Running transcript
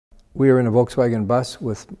We were in a Volkswagen bus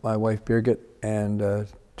with my wife Birgit and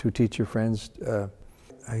two teacher friends.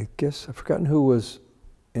 I guess I've forgotten who was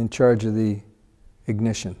in charge of the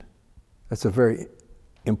ignition. That's a very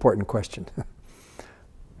important question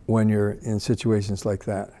when you're in situations like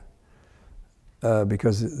that,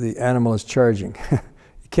 because the animal is charging.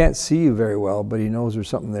 He can't see you very well, but he knows there's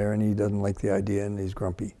something there and he doesn't like the idea and he's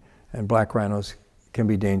grumpy. And black rhinos can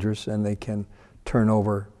be dangerous and they can turn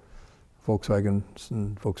over Volkswagens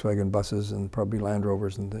and Volkswagen buses and probably Land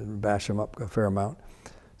Rovers and bash them up a fair amount.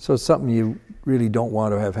 So it's something you really don't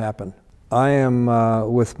want to have happen. I am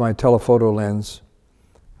with my telephoto lens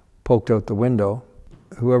poked out the window.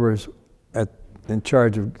 Whoever's in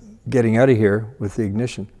charge of getting out of here with the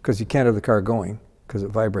ignition, because you can't have the car going because it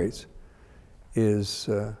vibrates, is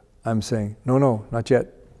I'm saying, no, no, not yet,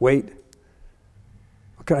 wait.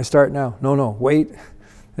 Can I start now? No, no, wait. And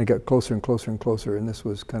it got closer and closer and closer, and this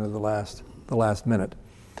was kind of the last minute.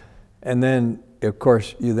 And then, of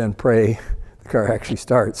course, you then pray the car actually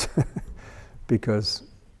starts because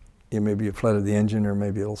maybe you flooded the engine or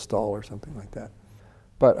maybe it'll stall or something like that.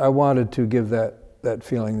 But I wanted to give that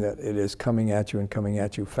feeling that it is coming at you and coming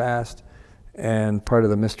at you fast. And part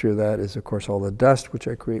of the mystery of that is, of course, all the dust, which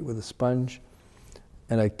I create with a sponge.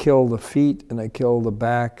 And I kill the feet and I kill the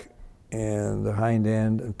back and the hind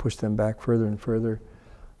end and push them back further and further.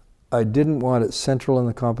 I didn't want it central in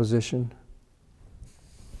the composition.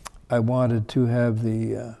 I wanted to have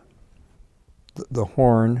the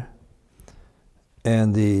horn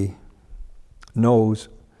and the nose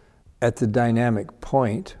at the dynamic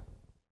point